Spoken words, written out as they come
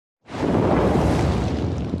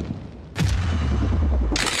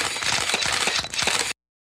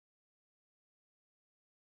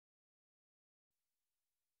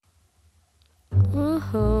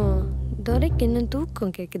ஓஹோ, துரைக்கு இன்னும்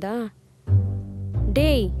தூக்கம் கேக்குதா?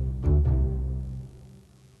 டேய்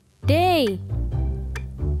டேய்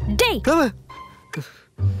டேய்,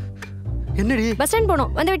 என்னடி? பஸ் ஸ்டாண்ட்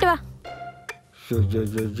போனோம், வந்து விட்டு வா.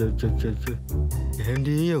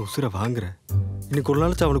 ஏண்டி உசுர வாங்குற? இன்னைக்கு ஒரு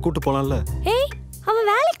நாள் அவனை கூட்டு போலாம்ல. ஏய், அவன்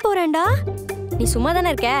வேலைக்கு போறான்டா, நீ சும்மா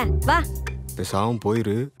தானே இருக்க, வா. பேசாம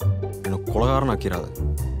போயிரு, என்ன கொலகாரன் ஆக்கிறாத.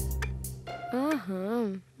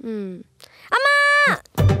 அம்மா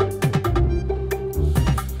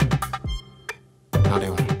நானே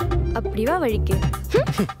வரேன். அப்படி வா வழிக்கு.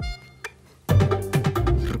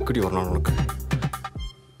 இருக்குடி ஒரு நாள் உனக்கு.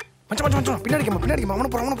 மச்சான் பின்னாடிக்கமா அவனை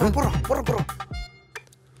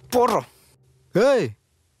போடுறோம். ஏய்,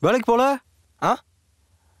 வேலைக்கு போல?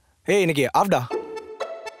 ஏய், இன்னைக்கு ஆஃப்டா.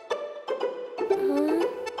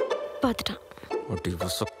 பார்த்துட்டான். அடி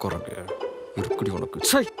வசக்கறங்க. இருக்குடி உனக்கு.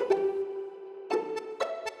 சை.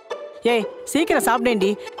 ஏய், சீக்கிரம் சாப்பிடேன்டி,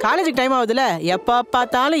 காலேஜுக்கு டைம் ஆகுதுல. எப்போ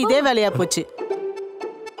பார்த்தாலும் இதே வேலையா போச்சு.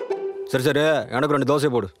 சரி சரி, எனக்கு 2 தோசை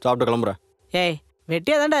போடு, சாப்பிட்டு கிளம்புறேன். ஏய்,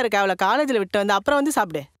 வெட்டியா தான்டா இருக்க, அவளை காலேஜில் விட்டு வந்து அப்புறம் வந்து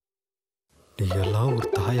சாப்பிடு. நீ எல்லாம் ஒரு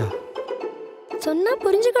தாயா? சொன்னா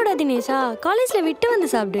புரிஞ்சுக்கூடாது தினேஷா, காலேஜ்ல விட்டு வந்து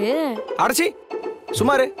சாப்பிடு. அடச்சி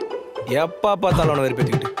சுமாரு, எப்பா பார்த்தாலும் அவனை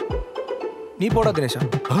வெறுப்பேற்றிக்கிட்டு. நீ போடா தினேஷா,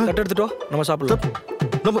 கட்ட எடுத்துட்டோ, நம்ம சாப்பிடலாம்.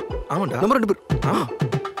 நம்ம ஆமாண்டா, நம்ம 2 பேர்.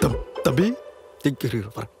 தம்பி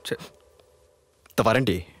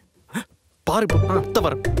வரேன்டி, பாரு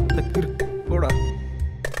வரேன். போடா.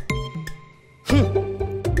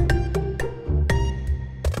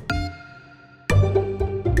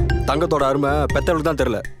 தங்கத்தோட அருமை பெத்தவளுக்கு தான்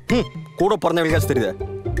தெரியல, கூட பிறந்தவங்களுக்காச்சும் தெரியுது.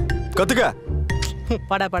 கத்துக்க.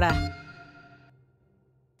 படா.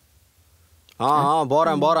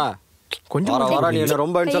 போறேன். கொஞ்சம் வர நீ என்ன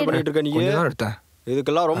ரொம்ப இன்சல்ட் பண்ணிட்டு இருக்க. நீ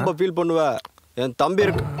இதுக்கெல்லாம் ரொம்ப ஃபீல் பண்ணுவ. என் தம்பி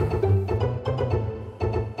இருக்கு.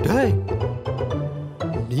 டேய்,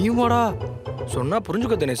 நீ வாடா. சொன்னா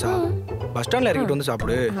புரிஞ்சுக்கோ தினேஷா, பஸ் ஸ்டாண்ட்ல இறக்கிட்டு வந்து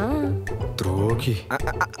சாப்பிடு. துரோகி.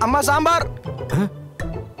 அம்மா சாம்பார்.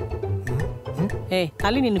 ஏய்,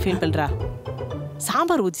 தள்ளி நின்று ஃபீல் பண்றா.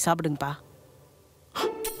 சாம்பார் ஊற்றி சாப்பிடுங்கப்பா.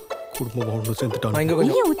 குடும்பமா ஒன்று சேர்ந்துட்டான். இங்க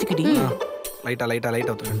கொஞ்சம் நீயே ஊற்றிக்கிடி. லைட்டா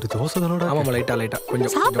 2 தோசை தானடா. ஆமாம்மா, லைட்டா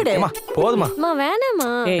கொஞ்சம் சாப்பிடு. போதுமா? அம்மா வேணாமா.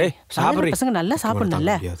 ஏய், சாப்பிடு. பசங்க நல்லா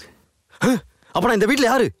சாப்பிடணும்ல. அப்ப இந்த வீட்ல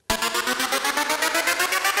யாரு?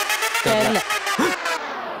 தெரியல.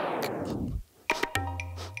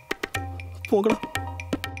 போங்கடா.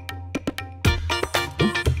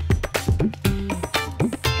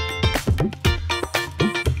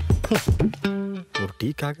 ஒரு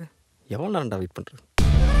டீக்காக எவ்வளவு நேரம்டா வெயிட் பண்றது?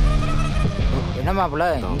 என்ன மாப்பிள்ள,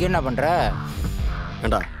 இங்க என்ன பண்ற?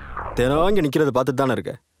 ஏண்டா, தினம் இங்க நிக்கிறது பார்த்துட்டு தானே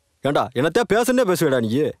இருக்க. ஏண்டா, என்னத்தையா பேசுனே பேசுவேடா நீ.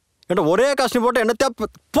 ஏண்டா, ஒரே காஸ்டியூம் போட்ட என்னத்தையா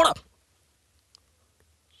போடா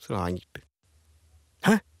வாங்கிட்டு.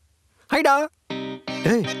 ஹைடா.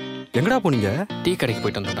 ஏய், எங்கடா போனீங்க? டீ கடைக்கு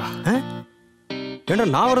போயிட்டு வந்தோம்டா. ஏண்டா,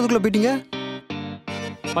 நான் வரதுக்குள்ள போயிட்டீங்க?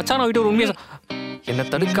 மச்சான் வீட்டு ஒரு உண்மையை என்ன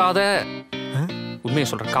தடுக்காத. உண்மையை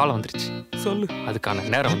சொல்ற காலம் வந்துருச்சு. சொல்லு. அதுக்கான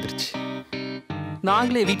நேரம் வந்துருச்சு.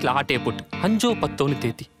 நாங்களே வீட்டில் ஆட்டையை போட்டு 5 or 10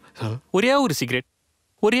 தேத்தி ஒரே ஒரு சிகரெட்,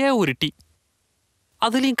 ஒரே ஒரு டீ,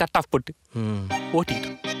 அதுலேயும் கட் ஆஃப் போட்டு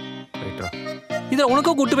ஓட்டிக்கிட்டோம். இதை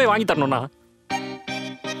உனக்கும் கூட்டு போய் வாங்கி தரணும்னா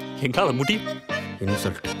எங்களால் முடியும்.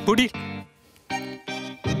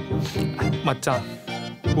 மச்சான்,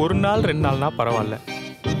 1 நாள் 2 நாள்னா பரவாயில்ல,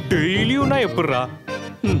 டெய்லியும்னா எப்படிரா?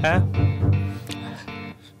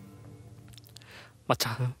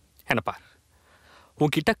 மச்சான், என்ன பார்,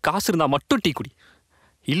 உன்கிட்ட காசு இருந்தா மட்டும் டீ குடி,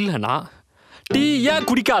 இல்லைன்னா டீ ஏன்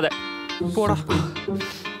குடிக்காத. போடா.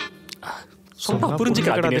 சொன்னா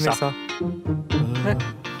புரிஞ்சுக்காத.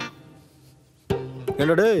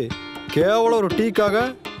 என்னடே, கேவலம் ஒரு டீக்காக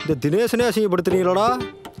இந்த தினேசனே அசிங்கப்படுத்துறீங்களோடா?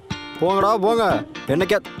 போங்கடா போங்க.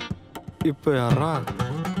 என்னக்கே இப்ப யாரா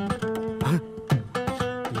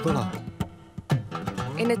இவளா?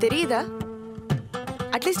 என்ன தெரியுதா?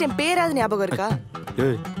 அட்லீஸ்ட் என் பேராது ஞாபகம் இருக்கா?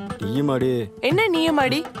 ஏய், நீயுமாடி? என்ன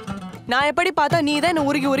நீயுமாடி? நான் எப்படி பார்த்தா நீ தான் என்ன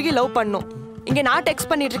உருகி உருகி லவ் பண்ணும். இங்க நான் டெக்ஸ்ட்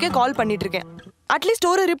பண்ணிட்டு இருக்கேன், கால் பண்ணிட்டு இருக்கேன். அட்லீஸ்ட்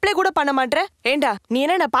ஒரு ரிப்ளை கூட பண்ண மாட்டேன். ஏண்டா, நீ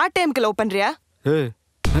என்ன நான் பார்ட் டைம்க்கு லவ் பண்றியா? ஏய்,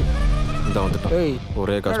 இந்த வந்துட்டா. ஏய்,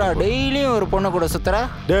 ஒரே கஷ்டம். டெய்லியும் ஒரு பொண்ணு கூட சுத்துற?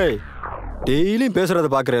 டேய், டெய்லியும் பேசுறத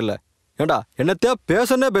பாக்குறேல்ல. ஏண்டா, என்னத்தையா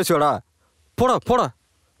பேசனே பேசுவடா. போடா போடா.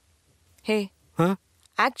 ஹே,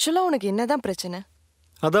 ஆக்சுவலா உனக்கு என்னதான் பிரச்சனை?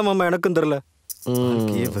 அதான் மாமா எனக்கும் தெரியல.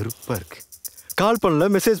 வெறுப்பா இருக்கு. கால் பண்ணல,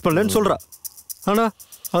 மெசேஜ் பண்ணலன்னு சொல்றா. ஆனா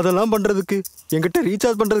அதெல்லாம் பண்றதுக்கு என்கிட்ட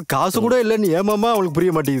ரீசார்ஜ் பண்றதுக்கு காசு கூட இல்லைன்னு ஏமாமா அவளுக்கு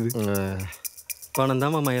புரிய மாட்டேங்குது. பணம்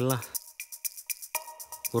தான் மாமா எல்லாம்.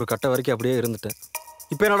 ஒரு கட்ட வரைக்கும் அப்படியே இருந்துட்டேன்.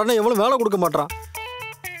 இப்போ என்னடா எவ்வளவு வேலை கொடுக்க மாட்டான்.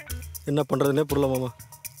 என்ன பண்றதுன்னே புரியல மாமா.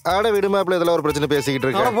 ஆட விடுமாப்பிள்ள, இதெல்லாம் ஒரு பிரச்சனை பேசிக்கிட்டு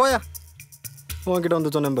இருக்க. போயா. உன்கிட்ட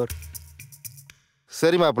வந்து சொன்னேன் பார்.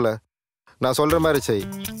 சரி மாப்பிள்ள, நான் சொல்கிற மாதிரி செய்.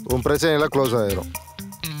 உன் பிரச்சனையெல்லாம் க்ளோஸ் ஆகிடும்.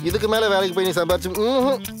 இதுக்கு மேலே வேலைக்கு போய் நீ சம்பாரிச்சு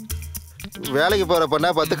வேலைக்கு போகிற பொண்ணா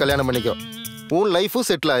பார்த்து கல்யாணம் பண்ணிக்கோ. உன் லைஃபும்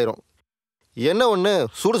செட்டில் ஆயிரும். என்ன ஒன்று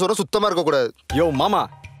சூடு சுட சுத்தமாக இருக்கக்கூடாது. யோ மாமா,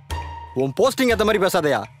 உன் போஸ்டிங் ஏற்ற மாதிரி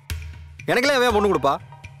பேசாதையா. எனக்குலாம் எவன் பொண்ணு கொடுப்பா?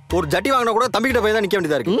 ஒரு ஜட்டி வாங்கினா கூட தம்பிக்கிட்ட போய் தான் நிற்க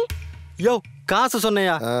வேண்டியதாக இருக்கு. யோ காசு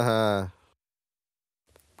சொன்னையா?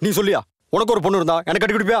 நீ சொல்லியா உனக்கு ஒரு பொண்ணு இருந்தா எனக்கு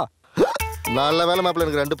கட்டி கொடுப்பியா? நல்ல வேலை மாப்பிள்ள,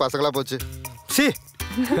 எனக்கு 2 பசங்களா போச்சு. சி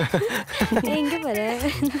எங்க பாரு.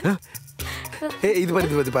 இது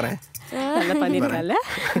பாரு பாரு. நல்லா பண்ணிருக்கல.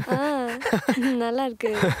 நல்லா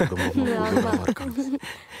இருக்கு.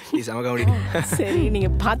 சரி நீங்க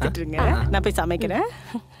பாத்துட்டு இருங்க, நான் போய் சமைக்கிறேன்.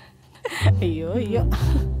 ஐயோ ஐயோ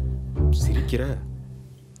சிரிக்கிற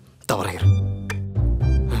தவறைகிற.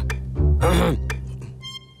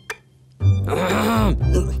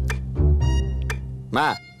 மா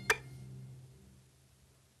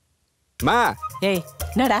மா ஏய்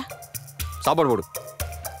என்னடா சாப்பாடு போடு.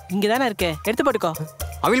 இங்க தானே இருக்க, எடுத்து போட்டுக்கோ.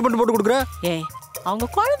 அவியல் பண்ணி போட்டு கொடுக்குற. ஏய் அவங்க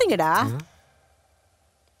குழந்தைங்கடா.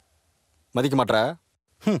 மதிக்க மாட்டற.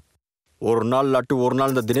 ஒரு நாள் லட்டு ஒரு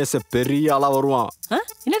நாள் இந்த தினேஷ் பெரிய ஆளா வருவான்.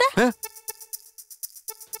 என்னடா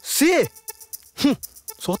சி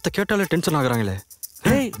சோத்த கேட்டாலே டென்ஷன் ஆகுறாங்களே.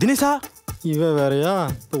 ஏய் தினேஷா, இவன் வேறயா?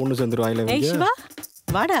 ஒண்ணு சேர்ந்துருவாங்களே. ஏய் சிவா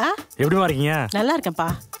வாடா. எப்படிமா இருக்கீங்க? நல்லா இருக்கேன்ப்பா.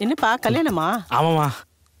 என்னப்பா கல்யாணமா? ஆமாம்மா,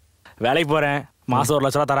 வேலைக்கு போகிறேன். மாதம் 1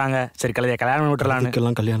 லட்ச ரூபா தராங்க. சரி கல்யாணம் பண்ணி விட்டுறலான்னு.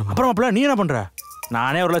 கல்யாணம் அப்புறம் அப்பல நீ என்ன பண்ணுற?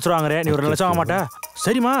 நானே 1 லட்ச ரூபா வாங்குறேன், நீ 1 லட்சம் வாங்க மாட்டேன்.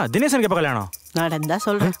 சரிம்மா, தினேசனுக்கு எப்போ கல்யாணம்? நடந்தா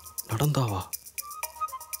சொல்றேன். நடந்தாவா?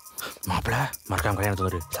 மாப்பிள்ள மறக்காம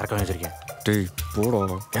கல்யாணத்துக்கு ஒரு சரக்கு வாங்கி வச்சிருக்கேன். டேய் போடா.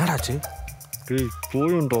 என்னடாச்சு? டேய்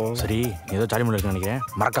போயுண்டா. சரி நீ ஏதோ ஜாலி மூலம் இருக்குன்னு நினைக்கிறேன்,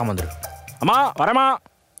 மறக்காம வந்துடு. அம்மா வரேம்மா.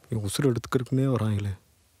 என் உசுறு எடுத்துக்கிறதுக்குனே வராங்களே.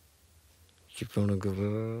 இப்போ உனக்கு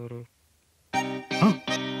வேற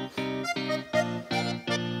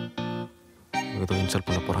ஏதோ இன்சல்ட்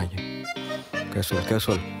பண்ண போறாங்க.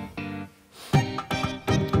 கேஷுவல்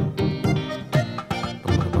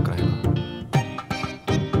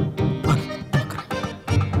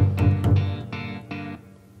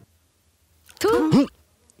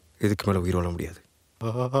இதுக்கு மேல உயிர் வாழ முடியாது.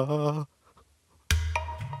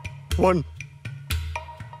 1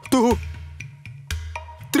 2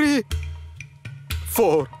 3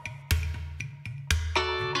 4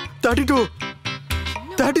 32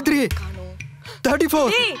 33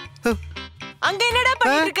 34. அங்க என்னடா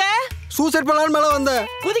பண்ணிட்டு இருக்க? சூசைட் பண்ணலாம்னு மேல வந்த.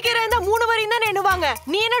 குதிக்கிறேன் 3 வரையும் தான் எண்ணுவாங்க.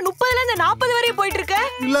 நீ என்ன 30ல இருந்து 40 வரையும் போயிட்டு இருக்க?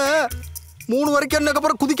 இல்ல 3 வரைக்கும் என்னக்கு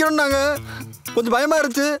அப்புறம் குதிக்கணும்னாங்க. கொஞ்சம் பயமா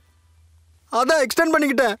இருந்துச்சு, அதான் எக்ஸ்டெண்ட்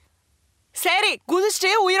பண்ணிக்கிட்டேன். சரி குதிச்சுட்டு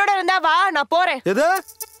உயிரோட இருந்தா வா, நான் போறேன். எது?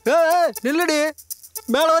 நில்லுடி,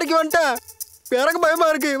 மேல வரைக்கும் வந்துட்டேன். எனக்கு பயமா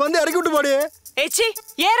இருக்கு, வந்து இறக்கி விட்டு பாடி. ஏச்சி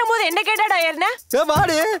ஏறும்போது என்ன கேட்டாடா ஏறின?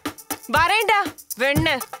 பாடி வரேன்டா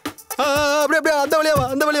வெண்ணு. அப்படியே அந்த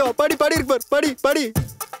வழியா வா. படி இருக்கு பாரு, படி.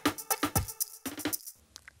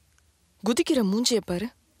 குதிக்கிற மூஞ்சிய பாரு.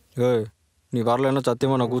 ஏய் நீ வரலன்னா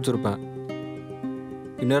சத்தியமா நான் கூச்சிருப்பேன்.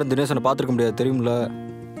 இந்நேரம் தினேசனை பார்த்துருக்க முடியாது தெரியும்ல.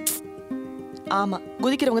 ஆமா,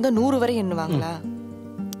 குதிக்கிறவங்க தான் 100 வரை எண்ணுவாங்களா?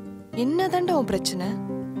 என்னதான்டா உன் பிரச்சனை?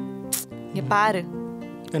 இங்க பாரு,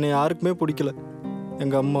 என்னை யாருக்குமே பிடிக்கல.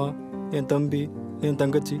 எங்க அம்மா, என் தம்பி, என்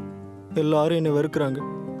தங்கச்சி எல்லாரும் என்னை வெறுக்கிறாங்க.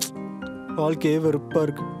 வாழ்க்கையே வெறுப்பா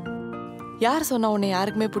இருக்கு. யார் சொன்னா உன்னை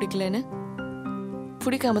யாருக்குமே பிடிக்கலன்னு?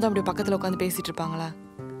 பிடிக்காம தான் அப்படி பக்கத்துல உட்காந்து பேசிட்டு இருப்பாங்களா?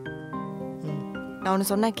 நான் ஒன்னு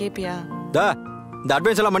சொன்னா கேப்பியா? இந்த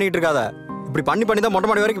அட்வைஸ் எல்லாம் பண்ணிட்டு இருக்காத. இப்படி பண்ணி தான் மொட்டை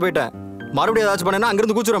மாடி வரைக்கும் போயிட்டேன். மறுபடியும் ஏதாச்சும் பண்ணேன்னா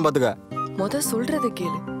அங்கிருந்து கூச்சுறேன் பாத்துக்க. சொல்றது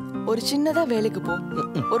கேளு. ஒரு சின்னதா வேலைக்கு போ,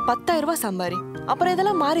 ஒரு 10,000 ரூபாய் சம்பாரி, அப்புறம்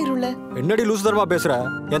இதெல்லாம் மாறிடும்ல. என்னடி லூசு தரமா பேசுற?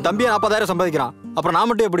 என் தம்பியை 40,000 சம்பாதிக்கிறான், அப்புறம் நான்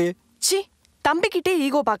மட்டும் எப்படி? சி, தம்பிக்கிட்டே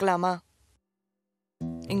ஈகோ பார்க்கலாமா?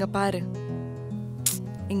 இங்க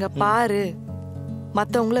பாரு,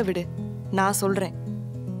 மத்தவங்கள விடு, நான் சொல்றேன்.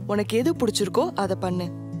 உனக்கு எது பிடிச்சிருக்கோ அதை பண்ணு,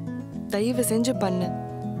 தயவு செஞ்சு பண்ணு.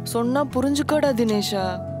 சொன்னா புரிஞ்சுக்கோடா தினேஷா.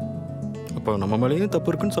 அப்போ நம்ம மேலேயும் தப்பு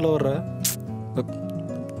இருக்குன்னு சொல்ல வர்ற?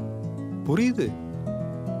 புரியுது,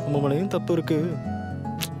 நம்ம மேலேயும் தப்பு இருக்கு.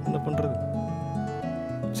 என்ன பண்றது?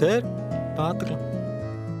 சரி பார்த்துக்கலாம்.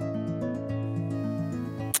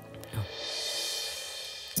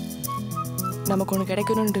 நமக்கு ஒன்று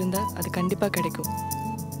கிடைக்கணும்னு இருந்தா அது கண்டிப்பா கிடைக்கும்.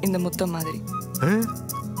 இந்த முத்தம் மாதிரி.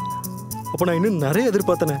 அப்போ நான் இன்னும் நிறைய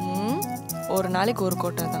எதிர்பார்த்தனே. ஒரு நாளைக்கு ஒரு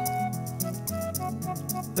கோட்டை தான்.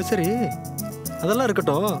 சரி அதெல்லாம்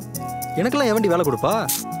இருக்கட்டும், எனக்கெல்லாம் எவண்டி வேலை கொடுப்பா?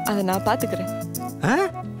 அதை நான் பாத்துக்கிறேன்.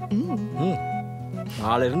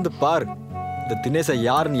 நாளை இருந்து பாரு, இந்த தினேஷை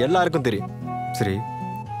யாருன்னு எல்லாருக்கும் தெரியும். சரி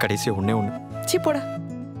கடைசியா ஒண்ணே ஒண்ணு. சீ போடா.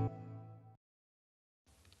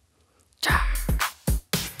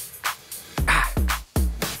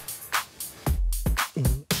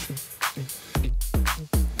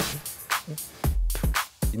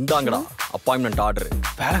 இந்தாங்கடா அப்பாயின்மெண்ட் ஆர்டர்.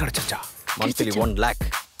 வேலை கிடைச்சிருச்சா? Monthly 1 lakh.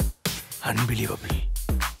 அன்பிலீவபிள்.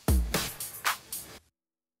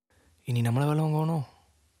 இனி நம்மள வேலை வாங்கணும்.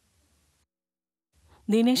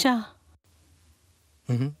 தினேஷா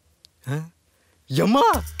எம்மா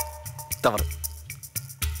தவறு.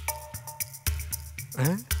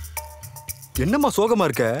 என்னம்மா சோகமா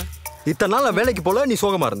இருக்க? இத்தனை நாள் வேலைக்கு போல நீ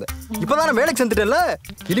சோகமா இருந்த. இப்பதானே வேலைக்கு சேர்ந்துட்டல,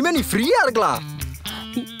 இனிமே நீ ஃப்ரீயா இருக்கலாம்.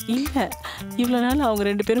 இல்ல இவ்வளவு நாள் அவங்க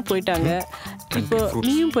 2 பேரும் போயிட்டாங்க. இப்போ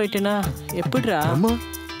நீயும் போயிட்டேனா எப்படிடா? அம்மா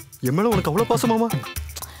என் மேல உனக்கு அவ்வளவு பாசமாமா?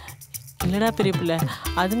 இல்லடா பெரிய பிள்ளை,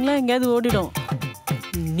 அதுங்களாம் எங்கேயாவது ஓடிடும்.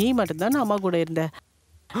 நீ மட்டும்தானே அம்மா கூட இருந்த.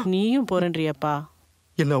 நீயும் போறேன்றியப்பா.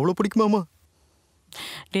 என்ன அவ்வளவு பிடிக்குமாமா?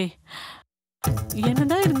 டேய்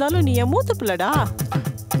என்னதான் இருந்தாலும் நீ என் மூத்த பிள்ளைடா.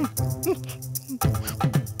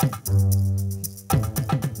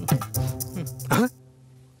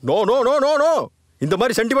 No no no no no, இந்த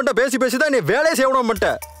மாதிரி சென்டிமெண்ட்டா பேசி பேசி தான் நீ வேலையை செய்யணும்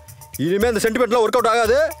மாட்டேன். இனிமே இந்த சென்டிமெண்ட்லாம் ஒர்க் அவுட்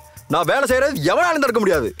ஆகாது. நான் வேலை செய்யறது எவனாலும் தடுக்க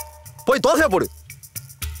முடியாது. போய் தோசையா போடு.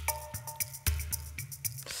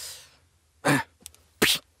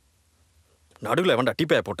 நடுவில் வேண்டாம்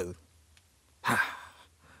டீப்பாய போட்டது.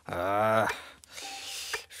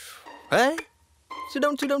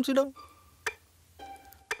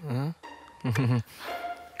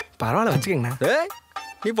 பரவாயில்ல வச்சுக்கங்கண்ணா.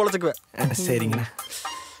 நீ பொழைச்சுக்குவ. சரிங்கண்ணா.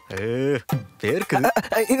 பேருக்கு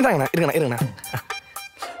இருங்கண்ணா இருங்கண்ணா இருங்கண்ணா.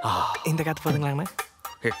 இந்த காத்து போதுங்களாங்கண்ணா?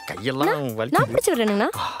 கையெல்லாம் வலி. நான் பிடிச்சி விடுறேனுங்கண்ணா.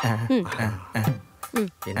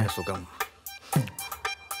 என்ன சுகம்.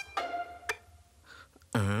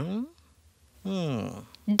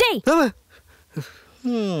 டேய்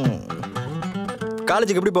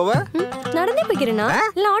காலேஜுக்கு எப்படி போவ? நடந்தே போய்க்கிறேனா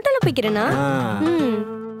இல்ல ஆட்டோல போய்க்கிறேனா?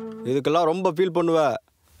 இதுக்கெல்லாம் ரொம்ப ஃபீல் பண்ணுவ.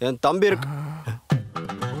 என் தம்பி இருக்கு.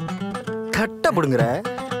 கட்ட போடுங்கற.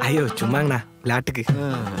 ஐயோ சும்மாங்கண்ணா விளையாட்டுக்கு.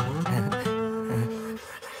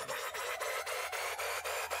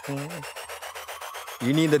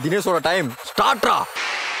 இனி இந்த தினேஷோட டைம் ஸ்டார்ட்ரா.